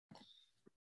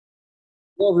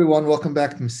Hello, everyone. Welcome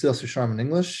back to Mesilas Yesharim in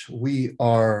English. We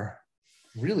are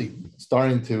really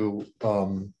starting to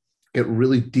get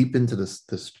really deep into this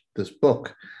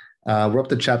book. We're up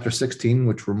to chapter 16,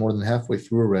 which we're more than halfway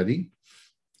through already,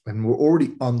 and we're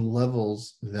already on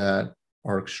levels that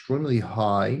are extremely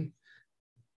high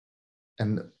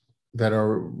and that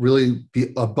are really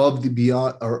above the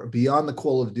beyond the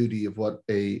call of duty of what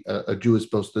a Jew is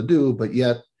supposed to do, but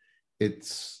yet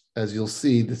it's, as you'll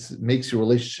see, this makes your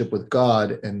relationship with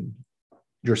God and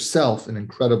yourself an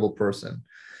incredible person.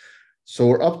 So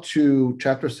we're up to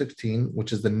chapter 16,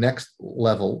 which is the next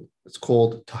level. It's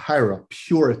called Tahira,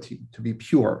 purity, to be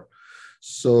pure.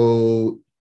 So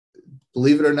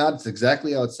believe it or not, it's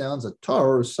exactly how it sounds. A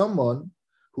Tar is someone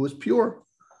who is pure.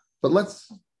 But let's,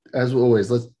 as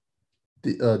always, let's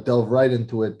delve right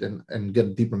into it and get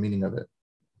a deeper meaning of it.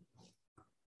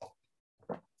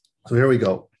 So here we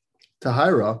go.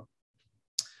 Tahira,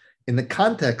 in the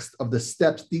context of the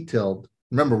steps detailed,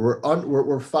 remember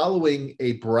we're following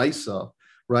a brisa,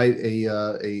 right?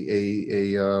 A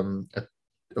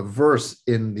verse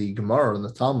in the Gemara in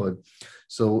the Talmud.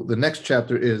 So the next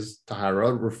chapter is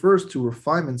Tahara, refers to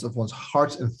refinements of one's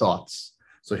hearts and thoughts.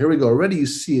 So here we go. Already you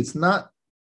see it's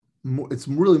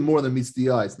really more than meets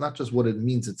the eye. It's not just what it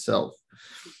means itself.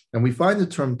 And we find the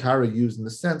term Tahara used in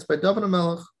the sense by David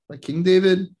HaMelech, like King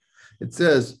David. It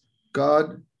says,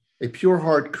 God, a pure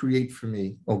heart create for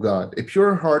me, O God. A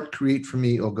pure heart create for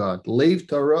me, O God. Leiv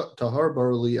tahar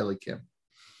barli elikim.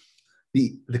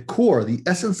 The core, the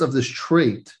essence of this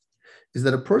trait is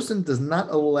that a person does not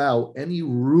allow any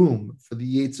room for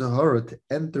the Yetzer Hara to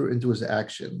enter into his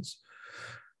actions.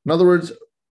 In other words,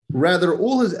 rather,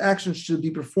 all his actions should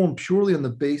be performed purely on the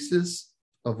basis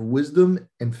of wisdom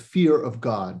and fear of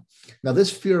God. Now,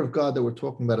 this fear of God that we're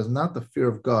talking about is not the fear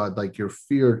of God like you're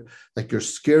scared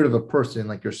of a person,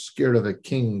 like you're scared of a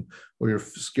king, or you're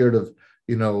scared of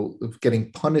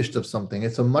getting punished of something.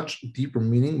 It's a much deeper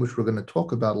meaning, which we're going to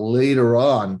talk about later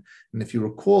on. And if you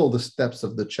recall the steps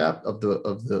of the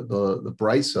the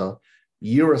brisa,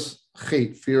 yiras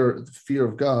chet, fear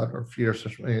of God, or fear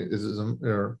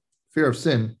of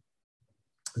sin,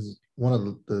 is one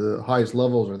of the highest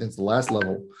levels, or I think it's the last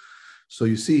level. So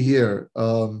you see here,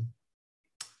 that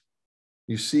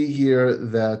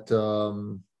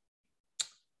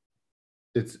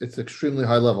it's extremely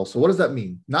high level. So what does that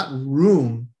mean? Not any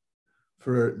room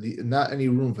for the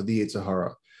Yetzer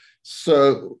Hara.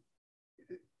 So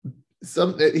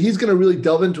he's going to really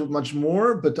delve into it much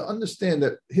more, but to understand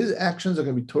that his actions are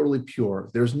going to be totally pure.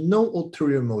 There's no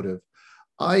ulterior motive.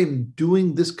 I'm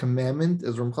doing this commandment,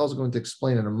 as Ramchal is going to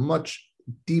explain in a much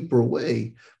deeper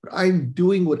way, but I'm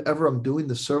doing whatever I'm doing,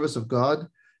 the service of God,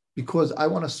 because I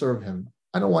want to serve him.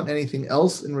 I don't want anything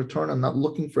else in return. I'm not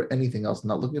looking for anything else. I'm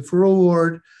not looking for a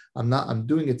reward. I'm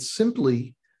doing it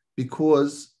simply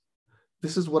because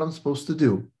this is what I'm supposed to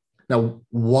do. Now,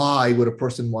 why would a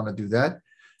person want to do that?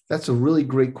 That's a really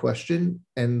great question,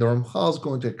 and the Ramchal is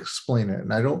going to explain it.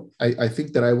 And I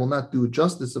think that I will not do it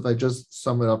justice if I just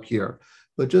sum it up here.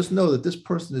 But just know that this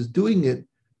person is doing it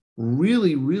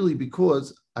really, really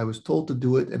because I was told to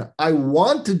do it, and I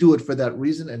want to do it for that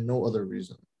reason and no other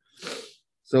reason.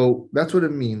 So that's what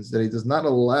it means, that he does not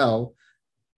allow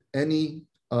any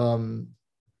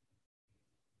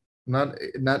not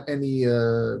any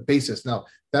basis. Now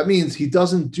that means he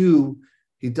doesn't do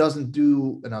an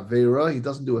avera, he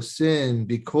doesn't do a sin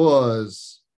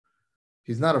because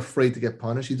he's not afraid to get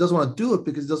punished. He doesn't want to do it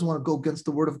because he doesn't want to go against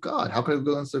the word of God. How can I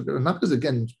go against the word? Not because,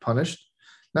 again, he's punished,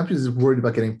 not because he's worried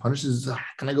about getting punished. He's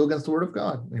can I go against the word of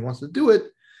God? And he wants to do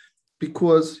it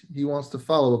because he wants to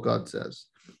follow what God says.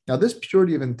 Now, this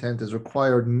purity of intent is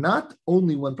required not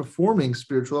only when performing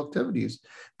spiritual activities,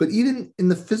 but even in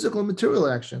the physical and material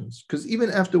actions. Because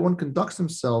even after one conducts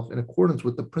himself in accordance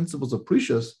with the principles of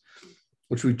Precious,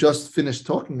 which we just finished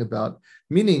talking about,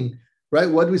 meaning, right,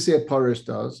 what do we say a parish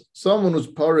does? Someone who's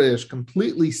parish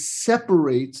completely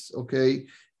separates, okay,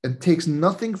 and takes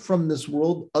nothing from this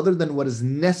world other than what is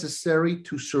necessary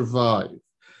to survive.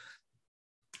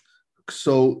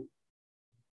 So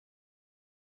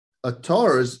a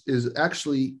tar is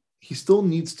actually, he still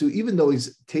needs to, even though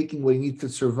he's taking what he needs to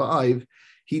survive,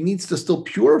 he needs to still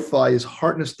purify his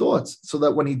heart and his thoughts so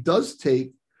that when he does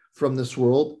take from this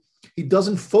world, he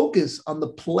doesn't focus on the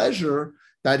pleasure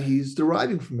that he's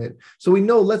deriving from it. So we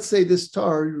know, let's say this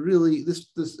tar really,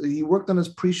 he worked on his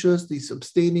precious, he's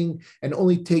abstaining and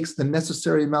only takes the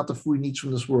necessary amount of food he needs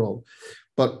from this world.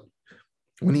 But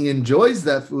when he enjoys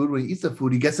that food, when he eats the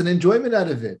food, he gets an enjoyment out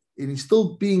of it. And he's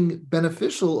still being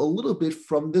beneficial a little bit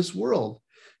from this world.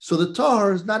 So the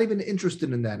Tahar is not even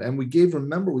interested in that. And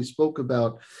we spoke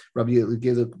about, Rabbi, we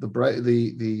gave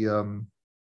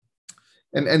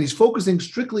And he's focusing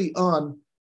strictly on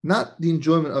not the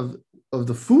enjoyment of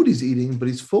the food he's eating, but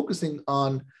he's focusing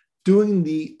on doing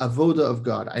the avoda of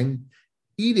God.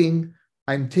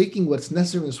 I'm taking what's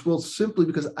necessary in this world simply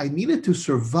because I needed to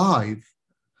survive.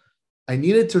 I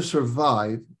needed to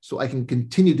survive so I can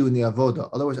continue doing the avoda.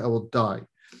 Otherwise, I will die.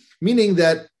 Meaning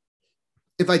that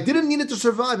if I didn't need it to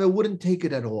survive, I wouldn't take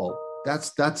it at all. That's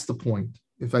the point.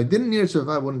 If I didn't need it to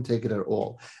survive, I wouldn't take it at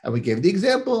all. And we gave the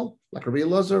example, like Rabbi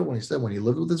Elazar, when he said when he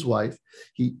lived with his wife,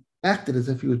 he acted as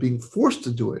if he was being forced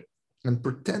to do it and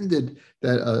pretended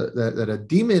that a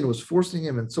demon was forcing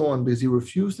him and so on because he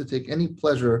refused to take any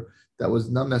pleasure that was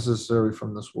not necessary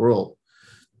from this world.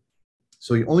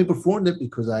 So he only performed it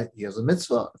because he has a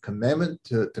mitzvah, a commandment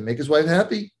to make his wife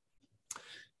happy.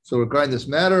 So regarding this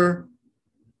matter,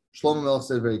 Shlomo Melech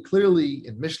said very clearly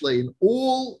in Mishlei, in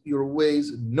all your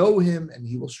ways, know him and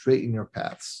he will straighten your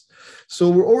paths. So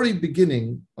we're already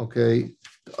beginning, to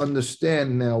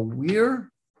understand now where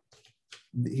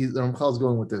the Ramchal is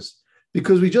going with this.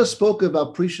 Because we just spoke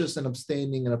about precious and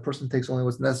abstaining, and a person takes only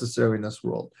what's necessary in this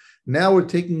world. Now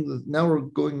we're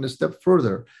going a step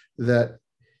further, that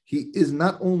he is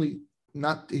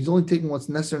he's only taking what's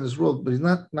necessary in this world, but he's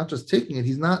not just taking it.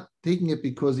 He's not taking it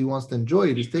because he wants to enjoy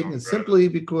it. He's taking it simply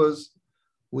because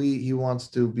he wants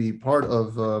to be part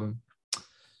of.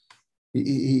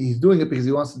 He's doing it because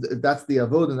he wants to. That's the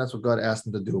avodah, and that's what God asked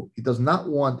him to do. He does not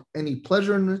want any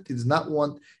pleasure in it. He does not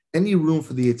want any room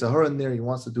for the Yetzer Hara in there. He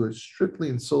wants to do it strictly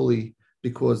and solely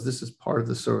because this is part of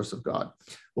the service of God.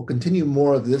 We'll continue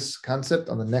more of this concept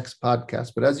on the next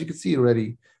podcast. But as you can see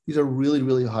already, these are really,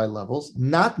 really high levels,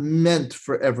 not meant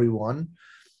for everyone,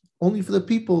 only for the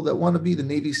people that want to be the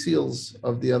Navy SEALs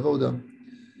of the Avodah.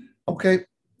 Okay,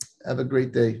 have a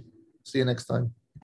great day. See you next time.